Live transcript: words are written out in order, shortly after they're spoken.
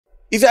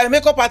If you're a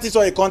makeup artist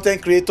or a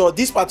content creator,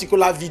 this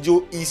particular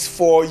video is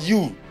for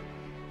you.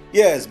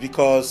 Yes,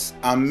 because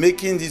I'm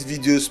making this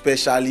video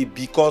specially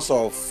because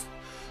of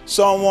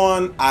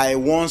someone I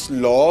once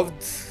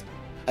loved.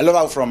 I love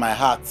her from my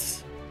heart,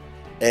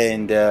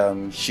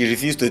 and she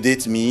refused to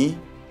date me.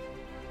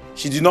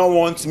 She did not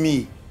want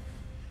me,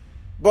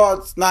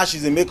 but now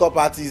she's a makeup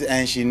artist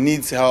and she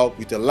needs help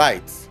with the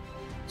light.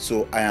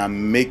 So I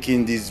am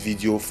making this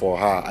video for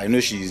her. I know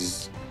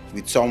she's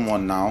with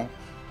someone now.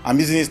 I'm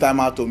using this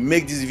time out to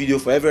make this video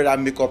for every other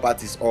makeup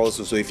artist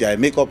also. So if you're a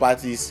makeup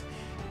artist,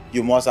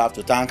 you must have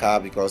to thank her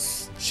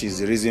because she's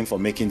the reason for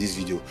making this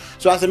video.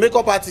 So as a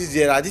makeup artist,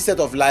 there are this set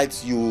of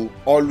lights you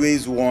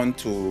always want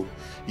to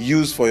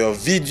use for your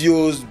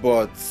videos,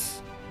 but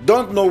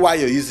don't know why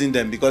you're using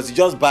them, because you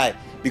just buy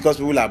because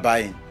people are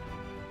buying.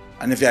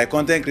 And if you're a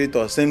content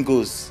creator, same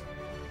goes.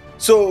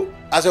 So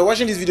as you're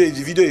watching this video, if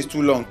the video is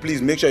too long,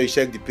 please make sure you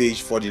check the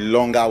page for the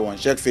longer one.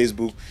 Check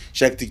Facebook,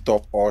 check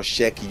TikTok, or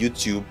check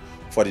YouTube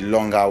for the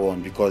longer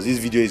one, because this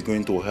video is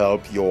going to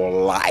help your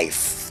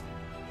life.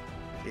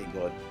 Hey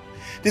God,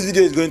 this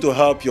video is going to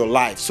help your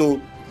life. So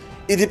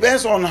it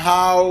depends on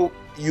how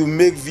you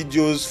make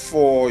videos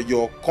for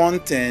your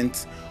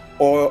content,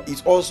 or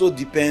it also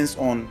depends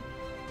on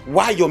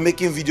why you're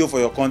making video for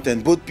your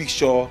content, both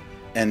picture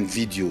and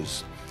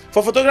videos.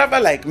 For a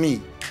photographer like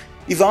me,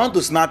 if I want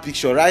to snap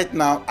picture right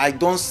now, I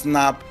don't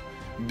snap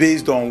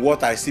based on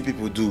what I see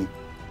people do.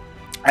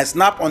 I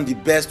snap on the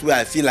best way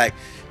I feel like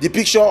the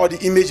picture or the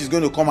image is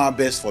going to come out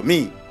best for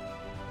me.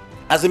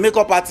 As a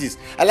makeup artist,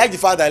 I like the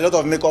fact that a lot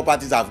of makeup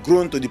artists have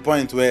grown to the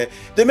point where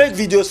they make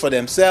videos for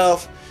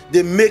themselves,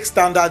 they make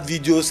standard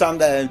videos,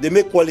 and they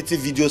make quality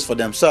videos for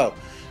themselves.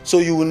 So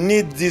you will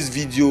need this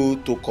video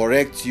to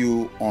correct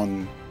you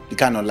on the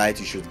kind of light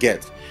you should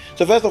get.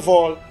 So first of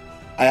all,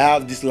 I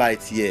have this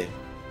light here.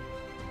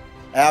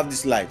 I have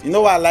this light. You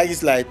know why I like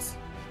this light?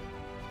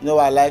 You know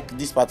why I like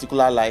this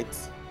particular light?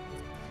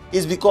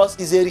 It's because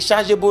it's a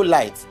rechargeable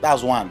light.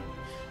 That's one.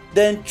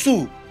 Then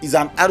 2 is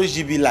an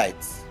RGB light.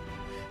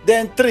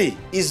 Then 3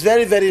 is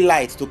very, very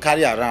light to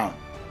carry around.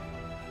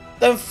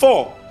 Then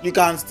 4, you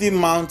can still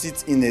mount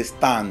it in a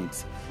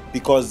stand,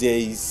 because there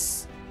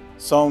is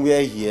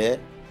somewhere here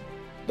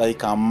that you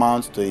can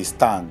mount to a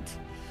stand.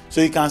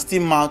 So you can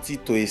still mount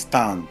it to a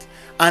stand.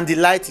 And the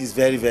light is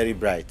very, very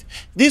bright.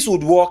 This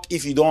would work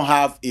if you don't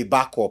have a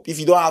backup. If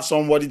you don't have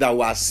somebody that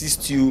will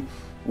assist you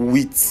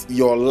with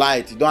your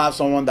light, you don't have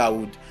someone that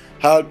would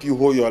help you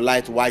hold your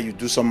light while you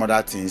do some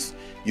other things,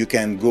 you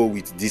can go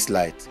with this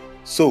light.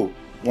 So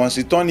once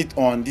you turn it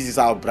on, this is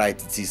how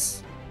bright it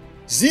is.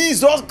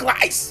 Jesus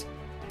Christ,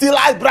 the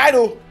light bright.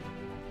 Oh,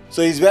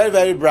 so it's very,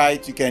 very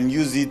bright. You can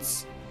use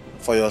it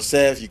for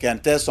yourself. You can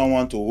tell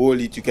someone to hold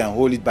it. You can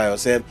hold it by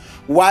yourself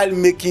while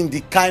making the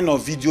kind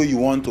of video you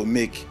want to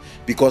make,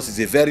 because it's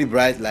a very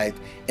bright light,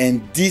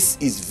 and this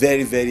is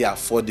very, very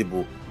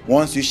affordable.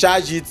 Once you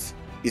charge it,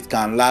 it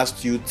can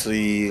last you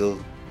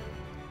till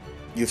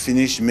you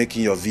finish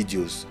making your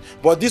videos.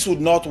 But this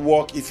would not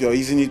work if you're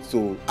using it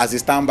as a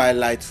standby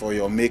light for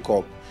your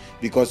makeup,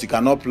 because you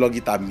cannot plug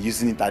it and be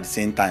using it at the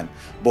same time.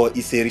 But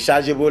it's a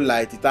rechargeable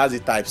light. It has a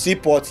Type-C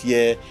port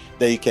here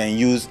that you can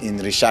use in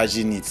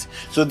recharging it.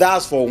 So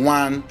that's for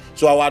one.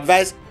 So I would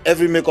advise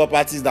every makeup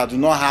artist that do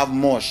not have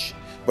much,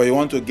 but you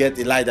want to get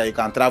a light that you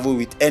can travel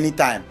with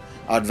anytime,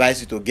 I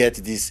advise you to get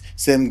this.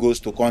 Same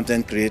goes to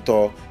content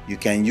creator. You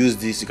can use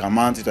this. You can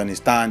mount it on a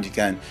stand.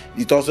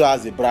 It also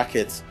has a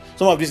bracket.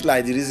 Some of these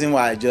lights, the reason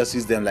why I just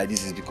use them like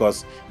this is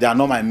because they are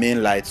not my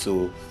main light,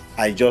 so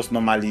I just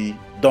normally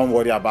don't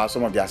worry about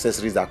some of the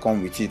accessories that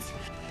come with it.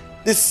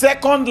 The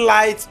second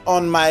light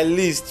on my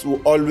list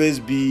will always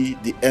be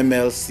the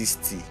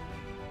ML60.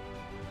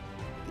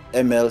 The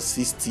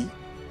ML60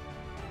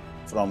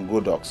 from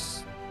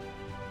Godox.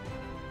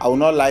 I will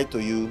not lie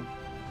to you,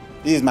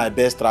 this is my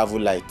best travel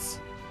light.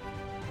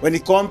 When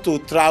it comes to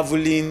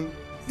traveling,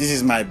 this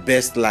is my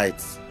best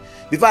light.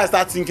 Before I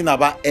start thinking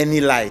about any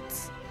light,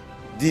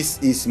 this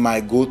is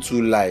my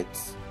go-to light.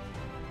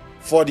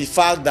 For the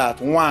fact that,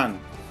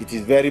 one, it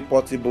is very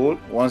portable.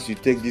 Once you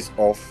take this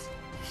off,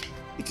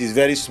 it is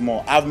very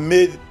small. I've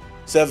made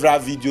several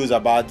videos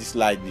about this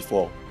light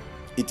before.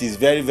 It is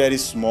very, very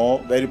small,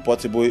 very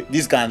portable.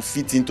 This can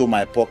fit into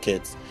my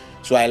pocket.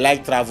 So I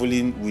like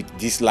traveling with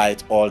this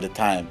light all the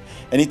time.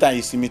 Anytime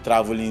you see me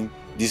traveling,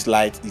 this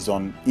light is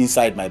on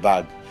inside my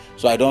bag.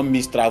 So I don't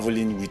miss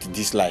traveling with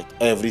this light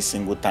every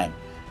single time.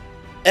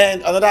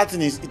 And another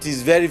thing is, it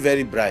is very,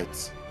 very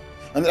bright.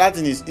 Another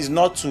thing is, it's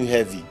not too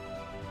heavy.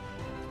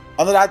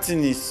 Another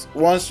thing is,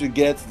 once you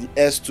get the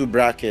S2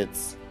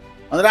 brackets.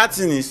 Another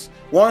thing is,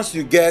 once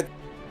you get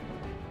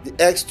the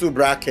X2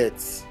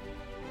 brackets,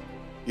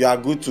 you are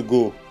good to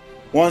go.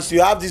 Once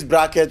you have this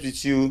bracket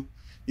with you,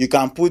 you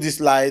can put this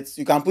light,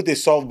 you can put a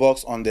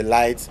softbox on the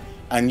light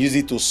and use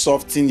it to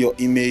soften your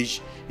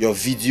image, your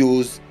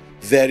videos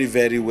very,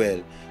 very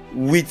well.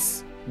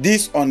 With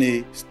this on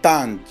a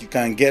stand, you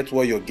can get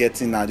what you're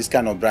getting now, this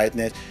kind of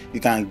brightness,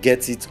 you can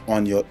get it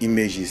on your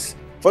images.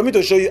 For me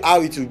to show you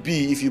how it would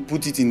be if you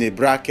put it in a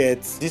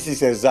bracket, this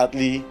is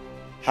exactly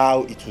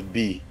how it would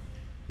be.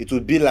 it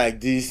would be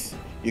like this.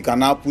 You can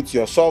now put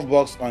your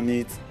softbox on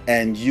it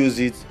and use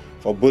it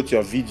for both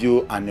your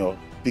video and your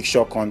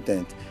picture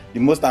content. The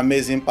most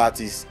amazing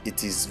part is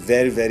it is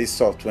very, very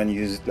soft when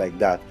you use it like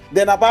that.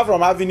 Then apart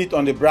from having it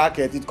on the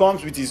bracket, it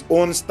comes with its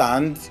own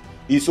stand,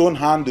 its own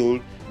handle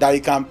that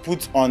you can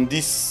put on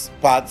this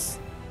part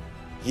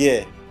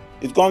here.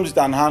 It comes with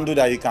an handle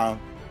that you can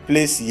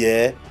place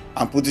here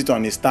and put it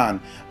on a stand.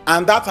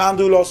 And that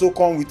handle also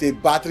comes with a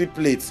battery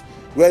plate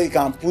where you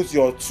can put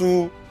your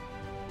two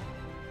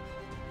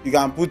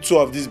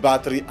of these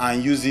battery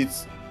and use it,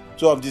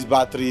 two of these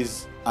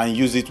batteries and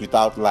use it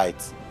without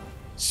light.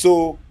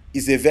 So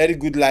it's a very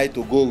good light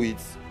to go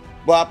with.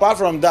 But apart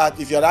from that,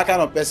 if you're that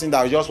kind of person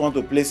that just want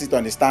to place it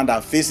on the stand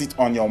and face it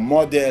on your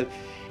model,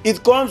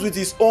 it comes with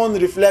its own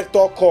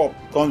reflector cup.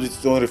 It comes with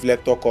its own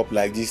reflector cup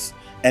like this,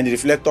 and the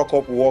reflector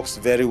cup works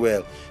very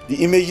well.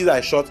 The images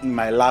I shot in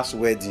my last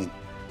wedding,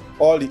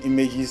 all the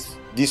images,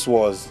 this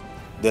was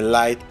the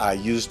light I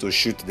used to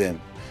shoot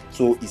them.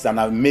 So it's an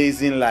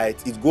amazing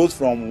light. It goes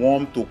from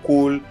warm to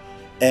cool,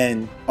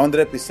 and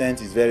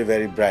 100% is very,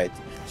 very bright.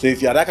 So if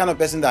you're that kind of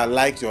person that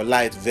likes your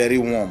light very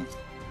warm,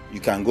 you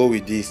can go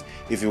with this.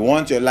 If you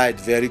want your light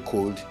very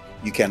cold,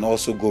 you can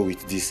also go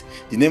with this.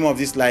 The name of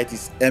this light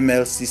is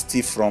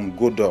ML60 from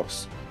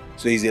Godox.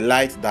 So it's a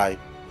light that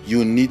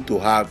you need to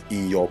have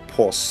in your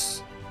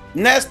purse.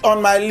 Next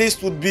on my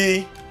list would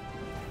be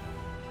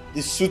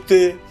the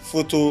Geetee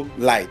photo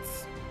light.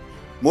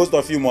 Most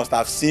of you must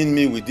have seen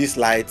me with this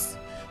light.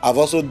 I've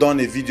also done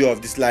a video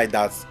of this light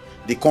that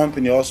the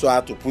company also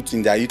had to put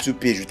in their YouTube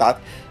page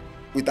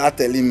without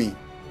telling me.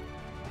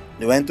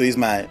 They went to use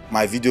my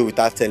video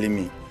without telling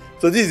me.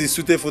 So this is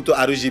the Geetee photo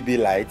RGB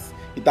light.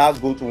 It has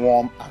both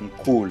warm and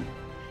cool.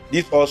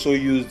 This also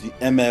uses the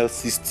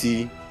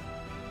ML60,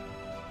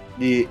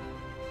 the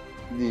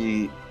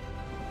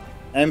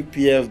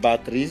MPF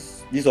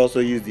batteries. This also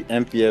uses the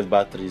MPF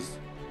batteries.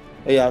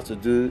 All you have to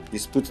do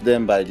is put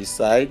them by the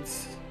side.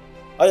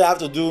 All you have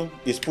to do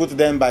is put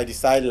them by the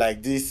side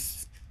like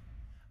this,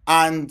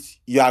 and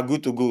you are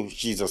good to go.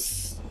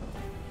 Jesus.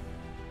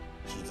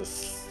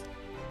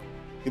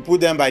 You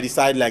put them by the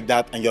side like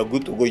that and you're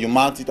good to go. You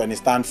mount it on a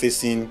stand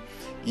facing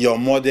your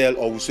model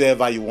or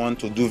whoever you want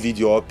to do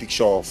video or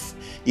picture of.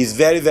 It's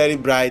very, very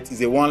bright.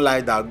 It's a one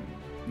light that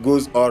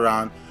goes all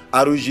around.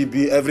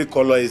 RGB, every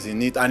color is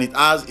in it, and it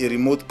has a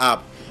remote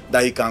app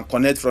that you can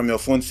connect from your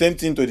phone. Same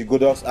thing to the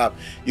Godox app.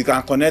 You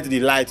can connect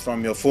the light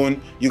from your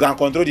phone. You can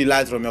control the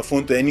light from your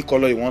phone to any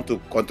color you want to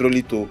control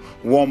it to,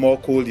 warm or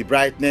cold, the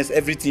brightness,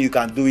 everything. You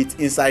can do it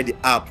inside the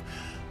app.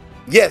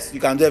 Yes, you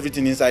can do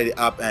everything inside the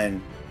app,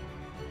 and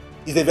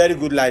it's a very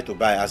good light to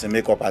buy as a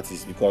makeup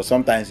artist, because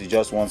sometimes you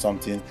just want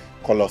something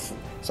colorful,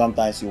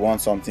 sometimes you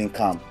want something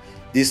calm.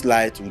 This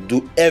light will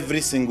do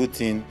every single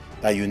thing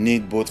that you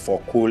need, both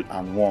for cool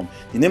and warm.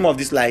 The name of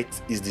this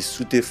light is the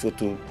Geetee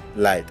photo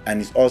light,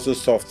 and it's also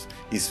soft.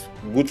 It's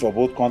good for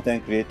both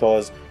content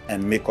creators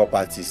and makeup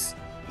artists.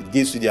 It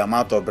gives you the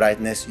amount of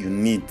brightness you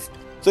need.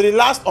 So the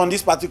last on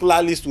this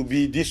particular list will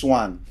be this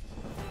one.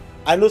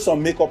 I know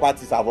some makeup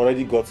artists have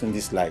already gotten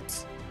this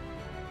light.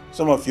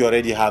 Some of you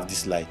already have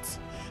this light.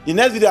 The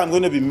next video I'm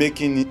going to be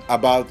making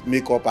about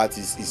makeup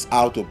artists is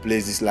how to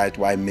place this light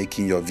while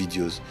making your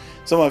videos.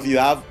 Some of you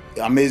have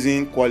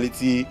amazing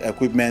quality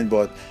equipment,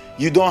 but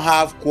you don't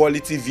have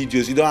quality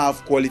videos, you don't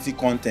have quality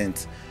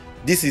content.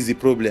 This is the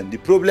problem. The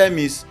problem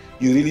is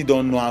you really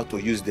don't know how to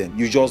use them.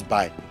 You just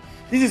buy.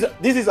 This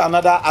is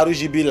another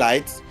RGB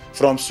light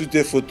from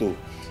Geetee Photo.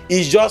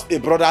 It's just a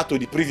brother to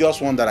the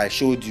previous one that I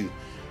showed you.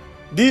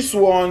 This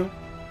one,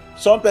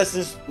 some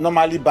persons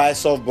normally buy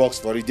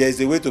softbox for it. There is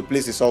a way to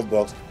place a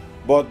softbox,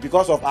 but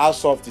because of how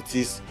soft it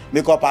is,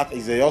 makeup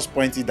artists just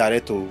point it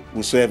direct to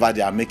whosoever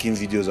they are making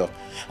videos of.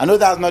 I know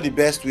that's not the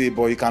best way,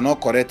 but you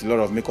cannot correct a lot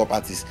of makeup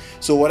artists.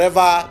 So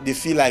whatever they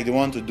feel like they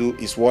want to do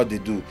is what they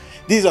do.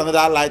 This is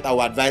another light I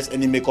would advise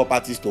any makeup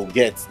artist to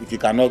get if you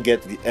cannot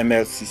get the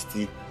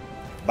ML60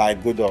 by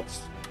Godox.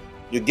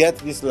 You get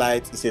this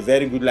light. It's a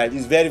very good light.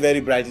 It's very, very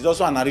bright. It's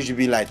also an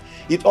RGB light.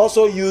 It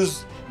also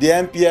uses the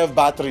MPF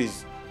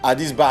batteries. At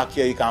this back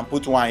here, you can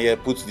put one here,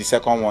 put the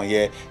second one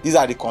here. These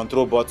are the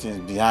control buttons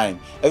behind.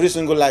 Every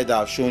single light that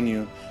I've shown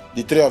you,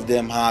 the three of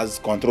them has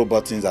control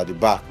buttons at the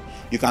back.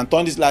 You can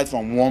turn this light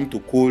from warm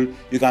to cool.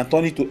 You can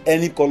turn it to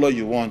any color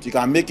you want. You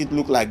can make it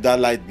look like that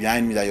light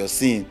behind me that you're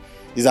seeing.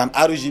 It's an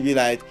RGB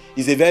light.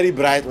 It's a very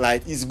bright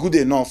light. It's good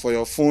enough for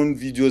your phone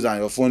videos and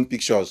your phone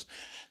pictures.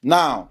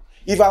 Now,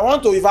 if I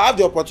have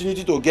the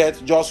opportunity to get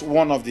just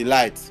one of the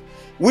lights,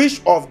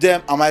 which of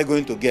them am I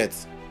going to get?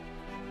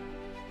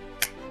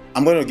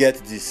 I'm going to get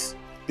this,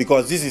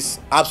 because this is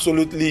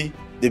absolutely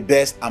the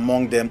best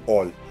among them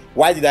all.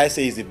 Why did I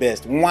say it's the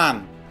best?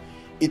 One,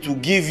 it will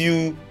give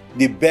you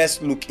the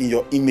best look in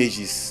your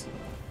images.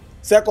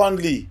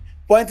 Secondly,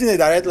 pointing a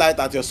direct light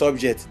at your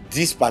subject,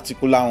 this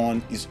particular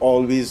one is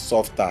always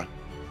softer,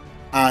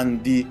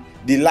 and the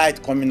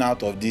light coming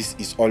out of this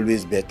is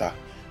always better.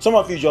 Some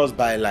of you just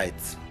buy light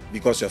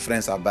because your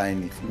friends are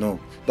buying it. No,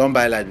 don't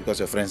buy light because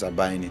your friends are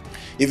buying it.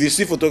 If you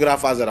see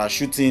photographers that are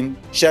shooting,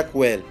 check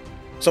well.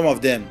 Some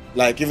of them,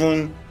 like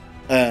even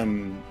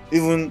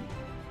even,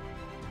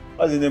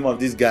 what's the name of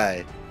this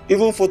guy,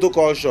 even photo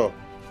culture,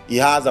 he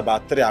has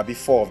about 3 or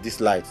 4 of this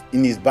light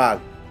in his bag,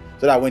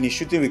 so that when he's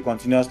shooting with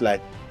continuous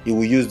light, he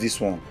will use this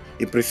one.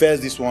 He prefers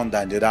this one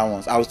than the other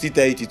ones. I will still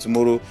tell you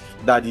tomorrow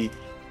that the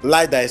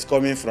light that is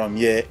coming from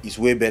here is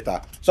way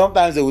better.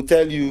 Sometimes they will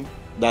tell you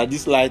that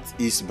this light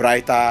is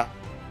brighter,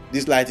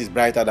 this light is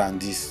brighter than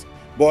this,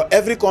 but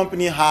every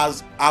company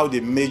has how they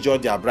measure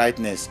their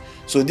brightness.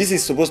 So this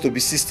is supposed to be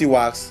 60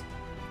 wax.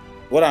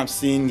 What I'm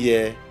seeing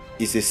here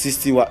is a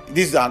 60 wax.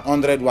 This is an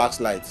 100 wax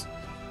light,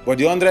 but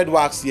the 100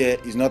 wax here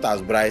is not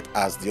as bright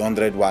as the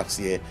 100 wax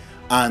here,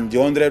 and the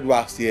 100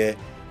 wax here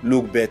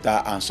look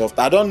better and soft.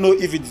 I don't know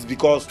if it is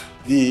because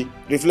the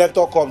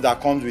reflector cup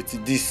that comes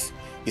with this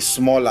is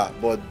smaller,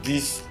 but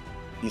this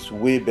is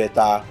way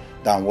better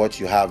than what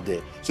you have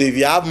there. So if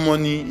you have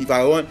money, if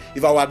I would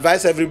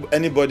advise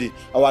anybody,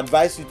 I would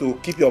advise you to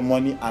keep your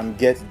money and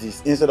get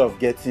this instead of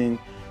getting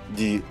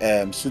the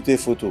Geetee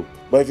photo.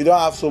 But if you don't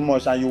have so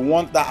much and you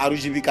want that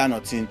RGB kind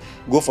of thing,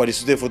 go for the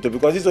Geetee photo,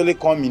 because this only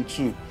comes in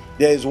 2.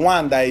 There is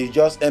one that is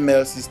just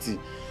ML60.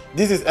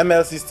 This is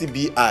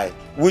ML60 BI,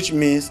 which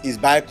means it's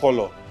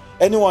bicolor.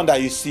 Anyone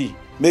that you see,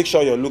 make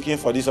sure you're looking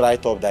for this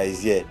right up that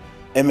is here,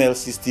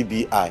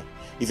 ML60 BI.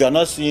 If you're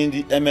not seeing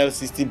the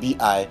ML60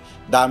 BI,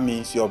 that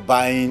means you're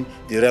buying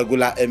the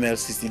regular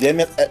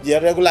ML60. The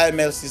regular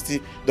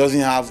ML60 doesn't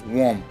have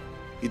warm.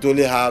 It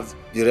only have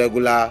the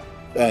regular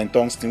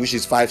tungsten, which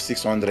is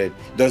 5600. It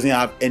doesn't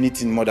have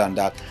anything more than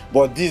that.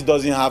 But this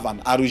doesn't have an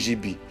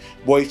RGB.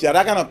 But if you're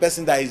that kind of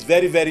person that is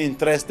very, very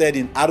interested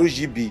in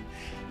RGB,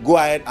 go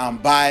ahead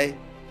and buy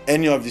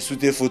any of the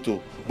Geetee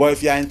photo. But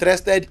if you are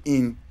interested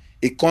in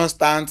a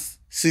constant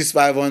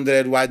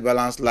 6500 white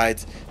balance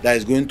light that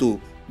is going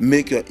to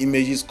make your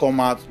images come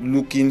out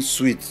looking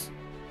sweet,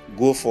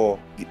 go for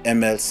the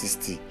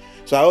ML60.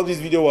 So I hope this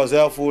video was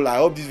helpful. I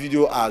hope this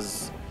video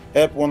has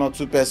helped 1 or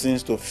 2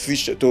 persons to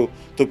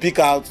pick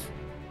out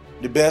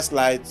the best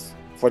lights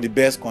for the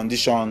best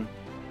condition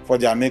for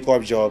their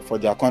makeup job, for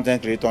their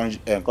content creation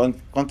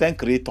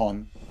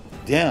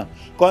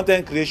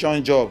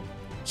job.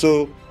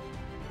 So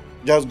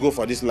just go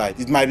for this light.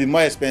 It might be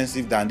more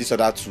expensive than this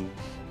other 2,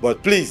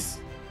 but please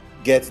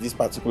get this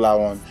particular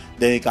one.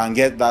 Then you can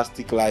get that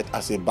stick light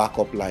as a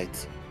backup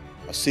light.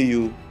 I'll see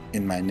you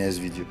in my next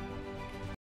video.